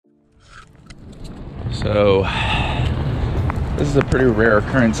So this is a pretty rare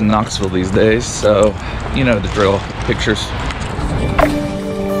occurrence in Knoxville these days, so you know the drill. Pictures.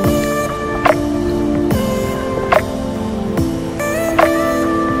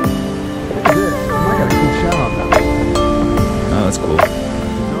 Oh, that's cool.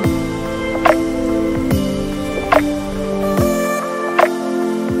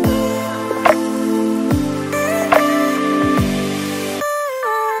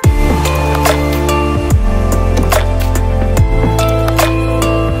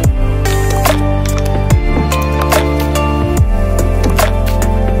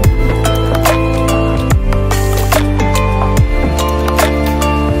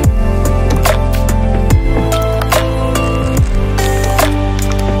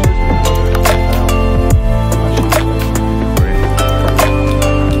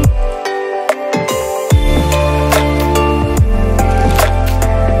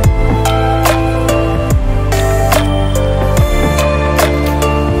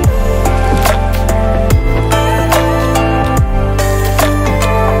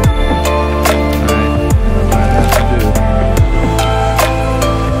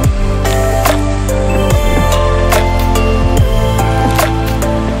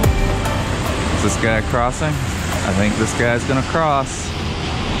 This guy crossing? I think this guy's gonna cross.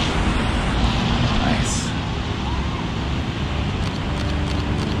 Nice.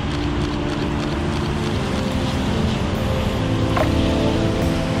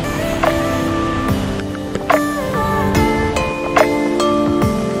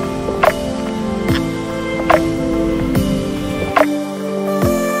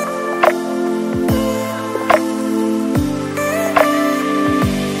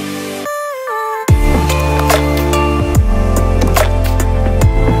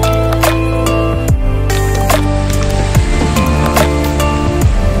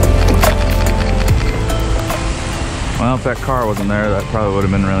 Well, if that car wasn't there, that probably would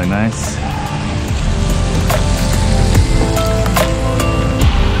have been really nice.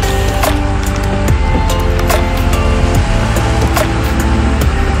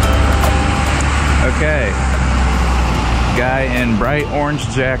 Okay. Guy in bright orange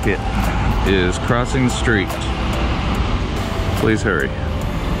jacket is crossing the street. Please hurry.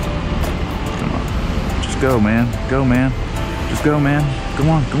 Come on. Just go, man. Go, man. Just go, man. Come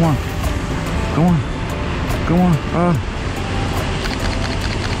on, come on. Come on. Go on.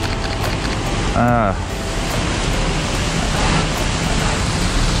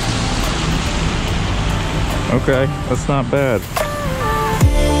 Okay, that's not bad.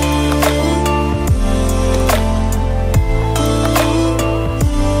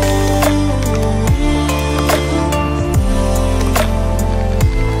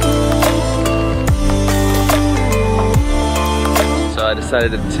 I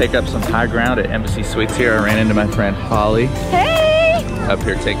decided to take up some high ground at Embassy Suites here. I ran into my friend Holly. Hey! Up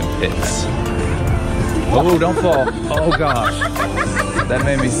here taking pics. Oh, don't fall. Oh gosh. That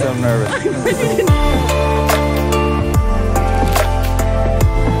made me so nervous.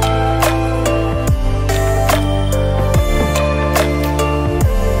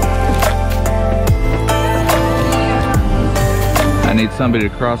 I need somebody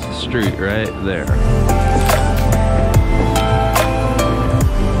to cross the street right there.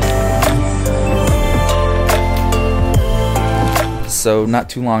 So not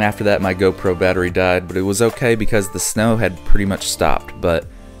too long after that, my GoPro battery died, but it was okay because the snow had pretty much stopped, but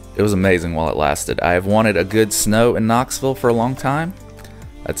it was amazing while it lasted. I have wanted a good snow in Knoxville for a long time.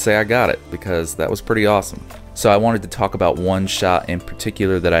 I'd say I got it because that was pretty awesome. So I wanted to talk about one shot in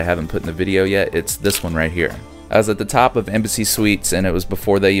particular that I haven't put in the video yet. It's this one right here. I was at the top of Embassy Suites and it was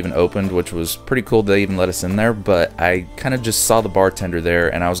before they even opened, which was pretty cool they even let us in there, but I kind of just saw the bartender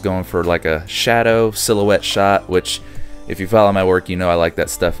there and I was going for like a shadow silhouette shot, which if you follow my work, you know I like that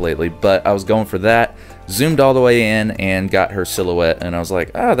stuff lately, but I was going for that, zoomed all the way in and got her silhouette, and I was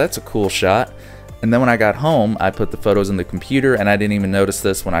like, oh, that's a cool shot. And then when I got home, I put the photos in the computer, and I didn't even notice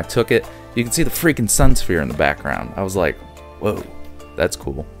this when I took it. You can see the freaking sun sphere in the background. I was like, whoa, that's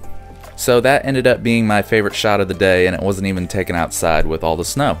cool. So that ended up being my favorite shot of the day, and it wasn't even taken outside with all the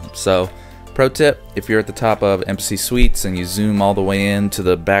snow. So, pro tip, if you're at the top of Embassy Suites and you zoom all the way into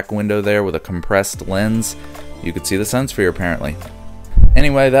the back window there with a compressed lens, you could see the sun sphere apparently.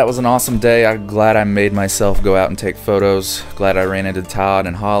 Anyway, that was an awesome day. I'm glad I made myself go out and take photos. Glad I ran into Todd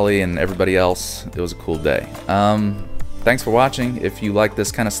and Holly and everybody else. It was a cool day. Thanks for watching. If you like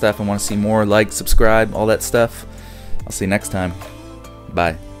this kind of stuff and want to see more, like, subscribe, all that stuff. I'll see you next time.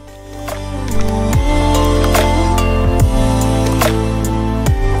 Bye.